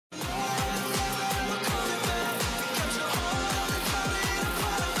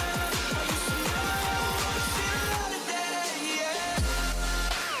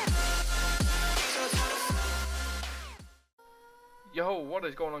What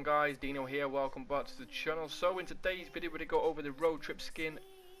is going on, guys? Deano here, welcome back to the channel. So in today's video we're going to go over the road trip skin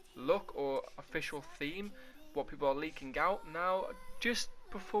look or official theme, what people are leaking out. Now just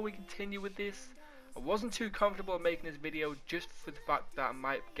before we continue with this, I wasn't too comfortable making this video just for the fact that I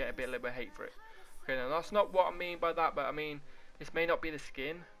might get a little bit of hate for it. Okay, now that's not what I mean by that, but I mean this may not be the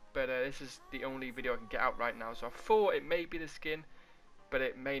skin, but this is the only video I can get out right now. So I thought it may be the skin, but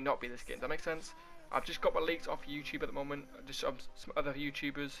it may not be the skin. Does that make sense? I've just got my leaks off YouTube at the moment, just some other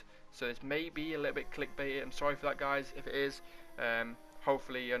YouTubers, so this may be a little bit clickbait. I'm sorry for that, guys, if it is.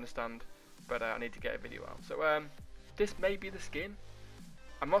 Hopefully you understand, but I need to get a video out. So this may be the skin.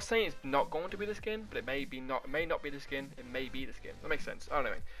 I'm not saying it's not going to be the skin, but it may not be the skin. It may be the skin. That makes sense. Oh,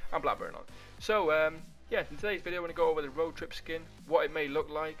 anyway, I'm blabbering on. So yeah, in today's video, I'm going to go over the road trip skin, what it may look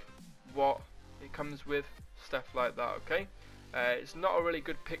like, what it comes with, stuff like that. Okay, it's not a really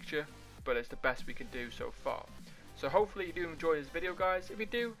good picture, but it's the best we can do so far. So hopefully you do enjoy this video, guys. If you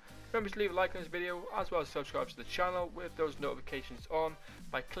do, remember to leave a like on this video, as well as subscribe to the channel with those notifications on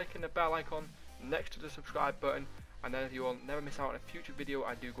by clicking the bell icon next to the subscribe button, and then if you will never miss out on a future video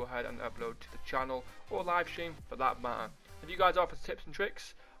I do go ahead and upload to the channel, or live stream for that matter. If you guys offer tips and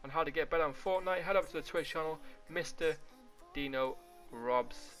tricks on how to get better on Fortnite, head over to the Twitch channel, Mr.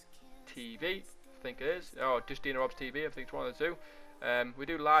 DeanoRobz TV, I think it is, or just DeanoRobz TV, I think it's one of the two. We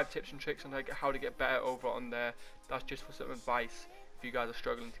do live tips and tricks on how to get better over on there. That's just for some advice if you guys are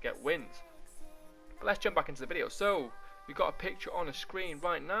struggling to get wins. But let's jump back into the video. So we've got a picture on the screen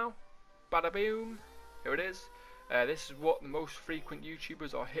right now. Bada boom, here it is. This is what the most frequent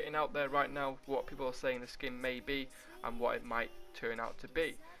YouTubers are hitting out there right now, what people are saying the skin may be and what it might turn out to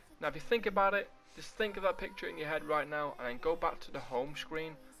be. Now if you think about it, just think of that picture in your head right now, and then go back to the home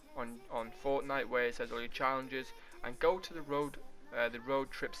screen on Fortnite where it says all your challenges, and go to the road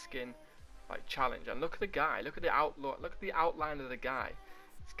trip skin like challenge, and look at the guy, look at the outlook, look at the outline of the guy.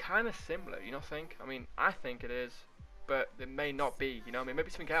 It's kind of similar, you don't think? I mean, I think it is, but it may not be, you know. I mean, maybe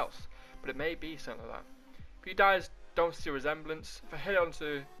something else, but it may be something like that. If you guys don't see a resemblance, if I head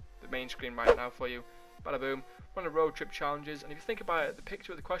onto the main screen right now for you, bada boom, one of the road trip challenges, and if you think about it, the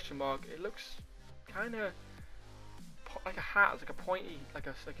picture with the question mark, it looks kind of like a hat, it's like a pointy, like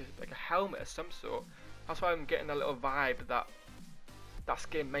a helmet of some sort. That's why I'm getting a little vibe that that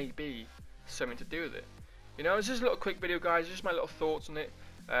skin may be something to do with it. You know, it's just a little quick video, guys, just my little thoughts on it.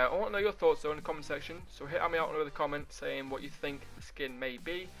 I want to know your thoughts though in the comment section, so hit me out with a comment saying what you think the skin may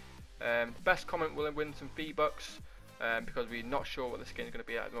be. The best comment will win some V-Bucks, because we're not sure what the skin is going to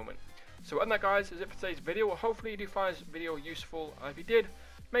be at the moment. So other than that, guys, is it for today's video. Well, hopefully you do find this video useful. If you did,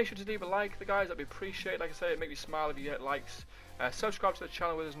 make sure to leave a like, guys, that'd be appreciated. Like I say, it makes me smile if you get likes. Subscribe to the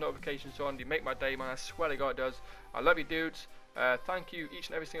channel with those notifications on. You make my day, man. I swear to God it does. I love you, dudes. Thank you each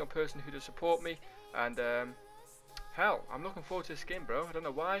and every single person who does support me, and hell, I'm looking forward to the skin, bro. I don't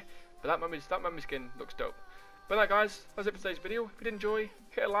know why, but that mummy skin looks dope. But that, guys, that's it for today's video. If you did enjoy,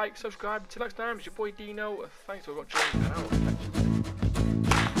 hit a like, subscribe. Till next time, it's your boy Deano. Thanks for watching, and I will catch you later.